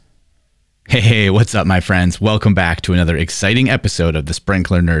Hey, what's up, my friends? Welcome back to another exciting episode of the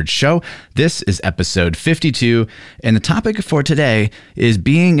Sprinkler Nerd Show. This is episode 52, and the topic for today is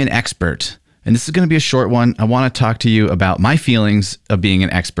being an expert. And this is going to be a short one. I want to talk to you about my feelings of being an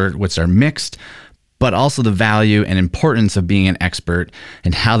expert, which are mixed, but also the value and importance of being an expert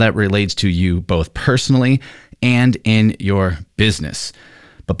and how that relates to you both personally and in your business.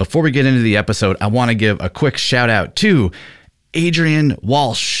 But before we get into the episode, I want to give a quick shout out to Adrian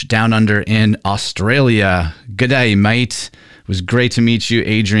Walsh down under in Australia. G'day, mate. It was great to meet you,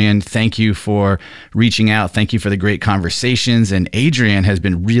 Adrian. Thank you for reaching out. Thank you for the great conversations. And Adrian has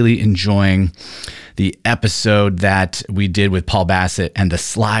been really enjoying the episode that we did with Paul Bassett and the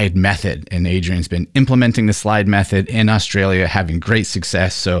slide method. And Adrian's been implementing the slide method in Australia, having great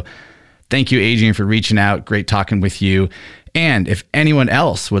success. So thank you, Adrian, for reaching out. Great talking with you. And if anyone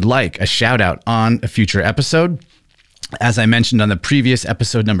else would like a shout out on a future episode, as I mentioned on the previous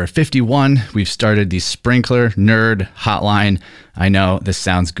episode number 51, we've started the Sprinkler Nerd Hotline. I know this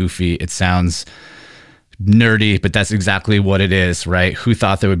sounds goofy. It sounds nerdy, but that's exactly what it is, right? Who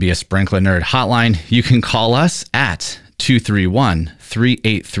thought there would be a Sprinkler Nerd Hotline? You can call us at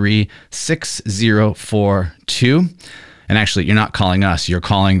 231-383-6042. And actually, you're not calling us. You're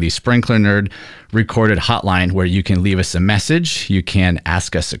calling the Sprinkler Nerd recorded hotline, where you can leave us a message. You can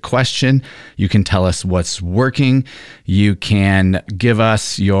ask us a question. You can tell us what's working. You can give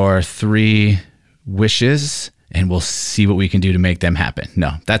us your 3 wishes, and we'll see what we can do to make them happen.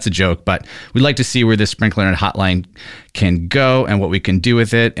 No, that's a joke, but we'd like to see where this Sprinkler Nerd hotline can go and what we can do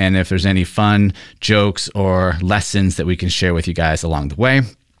with it, and if there's any fun jokes or lessons that we can share with you guys along the way.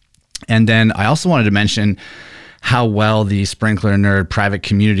 And then I also wanted to mention how well the Sprinkler Nerd private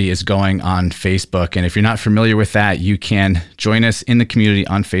community is going on Facebook. And if you're not familiar with that, you can join us in the community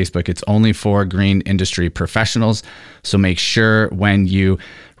on Facebook. It's only for green industry professionals. So make sure when you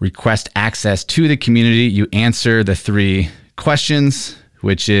request access to the community, you answer the 3 questions,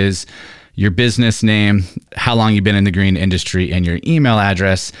 which is your business name, how long you've been in the green industry, and your email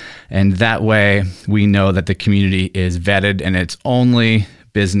address. And that way we know that the community is vetted and it's only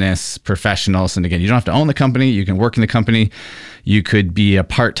business professionals. And again, you don't have to own the company. You can work in the company. You could be a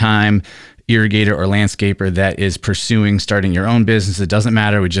part-time irrigator or landscaper that is pursuing starting your own business. It doesn't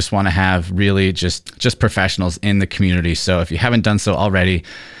matter. We just want to have really just professionals in the community. So if you haven't done so already,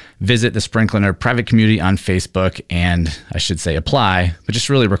 visit the Sprinkler Nerd private community on Facebook, and I should say apply, but just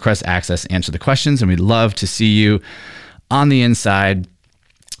really request access, answer the questions, and we'd love to see you on the inside.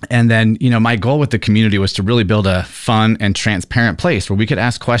 And then, my goal with the community was to really build a fun and transparent place where we could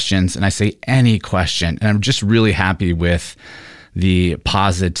ask questions, and I say any question. And I'm just really happy with the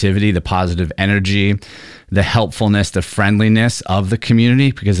positivity, the positive energy, the helpfulness, the friendliness of the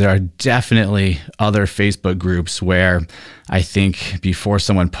community, because there are definitely other Facebook groups where I think before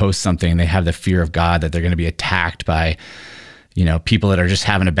someone posts something, they have the fear of God that they're going to be attacked by people that are just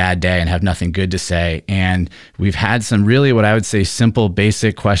having a bad day and have nothing good to say. And we've had some really, what I would say, simple,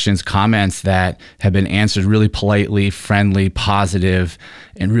 basic questions, comments that have been answered really politely, friendly, positive.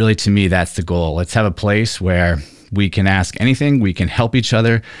 And really, to me, that's the goal. Let's have a place where we can ask anything, we can help each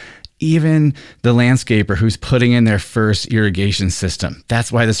other. Even the landscaper who's putting in their first irrigation system.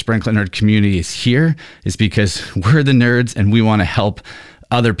 That's why the Sprinkler Nerd community is here, is because we're the nerds and we want to help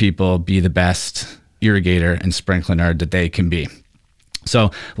other people be the best irrigator and sprinkler nerd that they can be.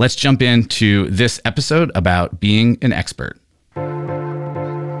 So let's jump into this episode about being an expert.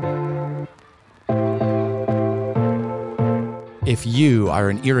 If you are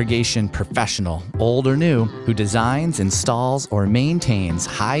an irrigation professional, old or new, who designs, installs, or maintains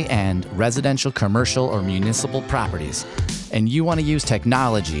high-end residential, commercial, or municipal properties, and you want to use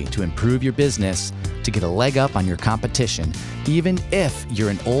technology to improve your business to get a leg up on your competition, even if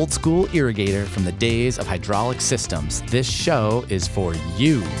you're an old school irrigator from the days of hydraulic systems, this show is for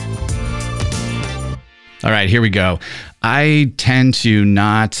you. All right, here we go. I tend to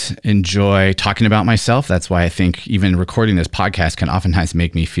not enjoy talking about myself. That's why I think even recording this podcast can oftentimes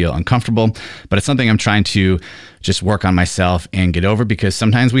make me feel uncomfortable. But it's something I'm trying to just work on myself and get over, because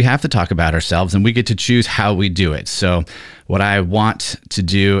sometimes we have to talk about ourselves and we get to choose how we do it. So what I want to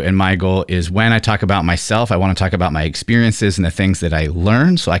do, and my goal is, when I talk about myself, I want to talk about my experiences and the things that I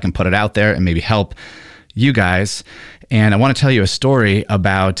learned so I can put it out there and maybe help you guys. And I want to tell you a story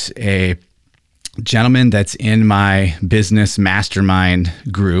about a gentleman that's in my business mastermind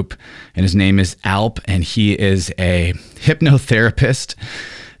group, and his name is Alp, and he is a hypnotherapist.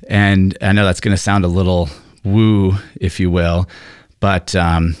 And I know that's going to sound a little woo, if you will, but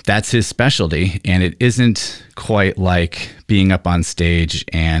that's his specialty. And it isn't quite like being up on stage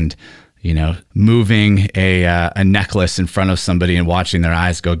and moving a necklace in front of somebody and watching their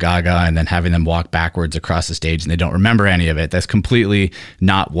eyes go gaga and then having them walk backwards across the stage and they don't remember any of it. That's completely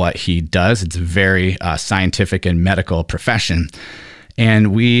not what he does. It's a very scientific and medical profession.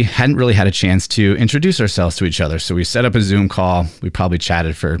 And we hadn't really had a chance to introduce ourselves to each other. So we set up a Zoom call. We probably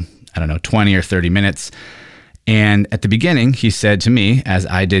chatted for, 20 or 30 minutes. And at the beginning, he said to me, as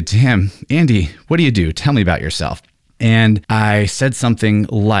I did to him, "Andy, what do you do? Tell me about yourself." And I said something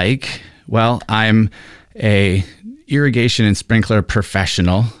like, "Well, I'm a irrigation and sprinkler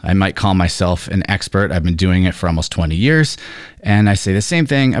professional. I might call myself an expert. I've been doing it for almost 20 years. And I say the same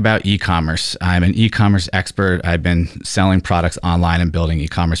thing about e-commerce. I'm an e-commerce expert. I've been selling products online and building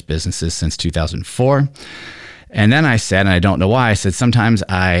e-commerce businesses since 2004. And then I said, and I don't know why, I said, sometimes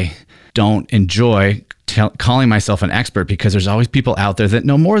I don't enjoy calling myself an expert because there's always people out there that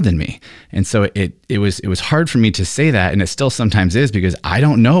know more than me. And so it was hard for me to say that. And it still sometimes is because I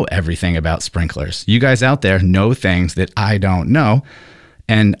don't know everything about sprinklers. You guys out there know things that I don't know.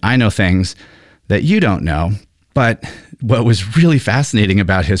 And I know things that you don't know. But what was really fascinating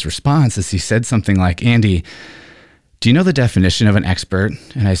about his response is he said something like, "Andy, do you know the definition of an expert?"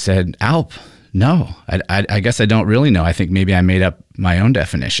 And I said, "Alp, no, I guess I don't really know. I think maybe I made up my own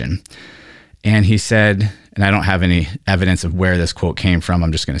definition." And he said, and I don't have any evidence of where this quote came from.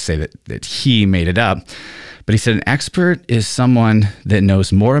 I'm just going to say that he made it up. But he said, "An expert is someone that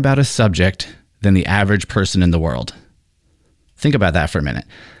knows more about a subject than the average person in the world." Think about that for a minute.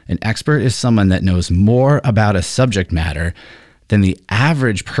 An expert is someone that knows more about a subject matter than the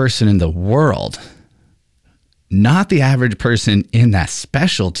average person in the world, not the average person in that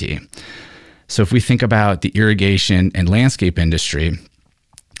specialty. So if we think about the irrigation and landscape industry,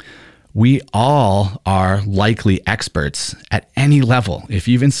 we all are likely experts at any level. If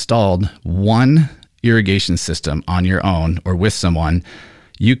you've installed one irrigation system on your own or with someone,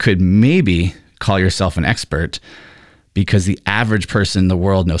 you could maybe call yourself an expert because the average person in the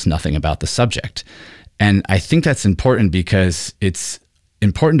world knows nothing about the subject. And I think that's important because it's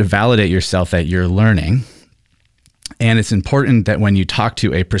important to validate yourself that you're learning. And it's important that when you talk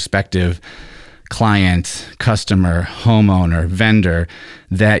to a prospective client, customer, homeowner, vendor,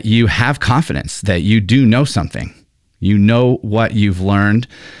 that you have confidence that you do know something. You know what you've learned,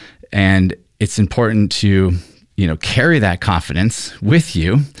 and it's important to, carry that confidence with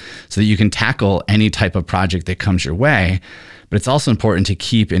you so that you can tackle any type of project that comes your way. But it's also important to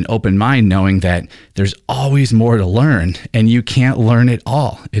keep an open mind knowing that there's always more to learn and you can't learn it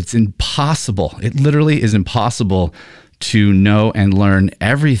all. It's impossible. It literally is impossible to know and learn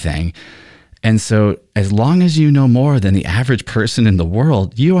everything. And so as long as you know more than the average person in the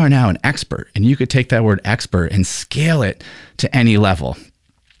world, you are now an expert, and you could take that word expert and scale it to any level.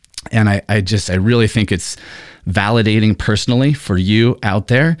 And I really think it's validating personally for you out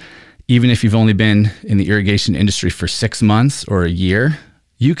there. Even if you've only been in the irrigation industry for 6 months or a year,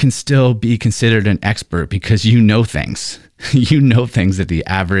 you can still be considered an expert because you know things. You know things that the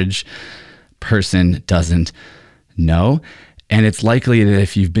average person doesn't know. And it's likely that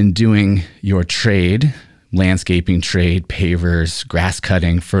if you've been doing your trade, landscaping trade, pavers, grass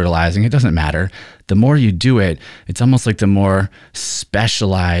cutting, fertilizing, it doesn't matter. The more you do it, it's almost like the more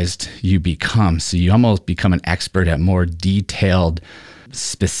specialized you become. So you almost become an expert at more detailed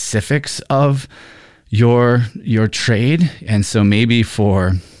specifics of your trade. And so maybe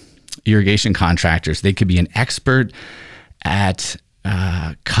for irrigation contractors, they could be an expert at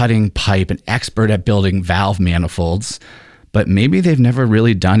cutting pipe, an expert at building valve manifolds, but maybe they've never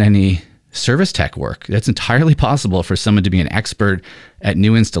really done any service tech work. That's entirely possible for someone to be an expert at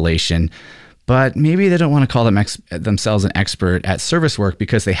new installation, but maybe they don't want to call themselves an expert at service work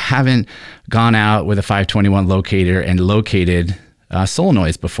because they haven't gone out with a 521 locator and located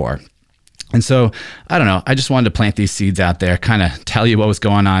solenoids before. And so, I don't know, I just wanted to plant these seeds out there, kind of tell you what was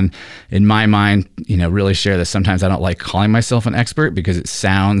going on in my mind, really share that sometimes I don't like calling myself an expert because it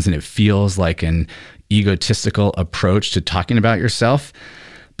sounds and it feels like an egotistical approach to talking about yourself.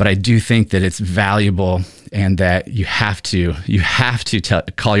 But I do think that it's valuable and that you have to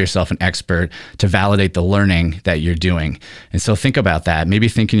call yourself an expert to validate the learning that you're doing. And so think about that. Maybe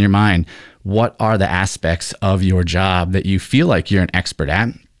think in your mind, what are the aspects of your job that you feel like you're an expert at?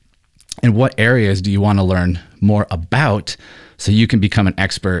 And what areas do you want to learn more about so you can become an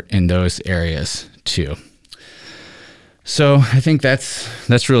expert in those areas too? So I think that's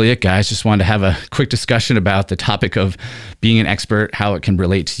really it, guys. Just wanted to have a quick discussion about the topic of being an expert, how it can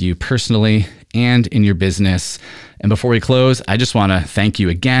relate to you personally, and in your business. And before we close, I just want to thank you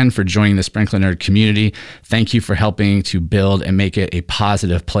again for joining the Sprinkler Nerd community. Thank you for helping to build and make it a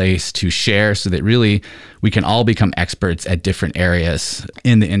positive place to share so that really we can all become experts at different areas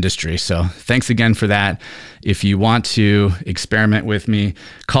in the industry. So thanks again for that. If you want to experiment with me,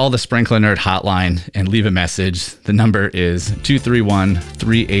 call the Sprinkler Nerd Hotline and leave a message. The number is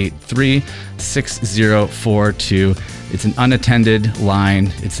 231-383-6042. It's an unattended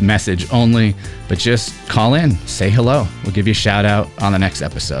line. It's message only, but just call in, say hello. We'll give you a shout out on the next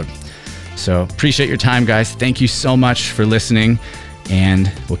episode. So appreciate your time, guys. Thank you so much for listening,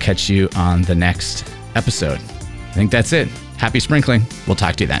 and we'll catch you on the next episode. I think that's it. Happy sprinkling. We'll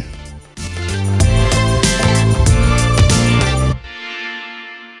talk to you then.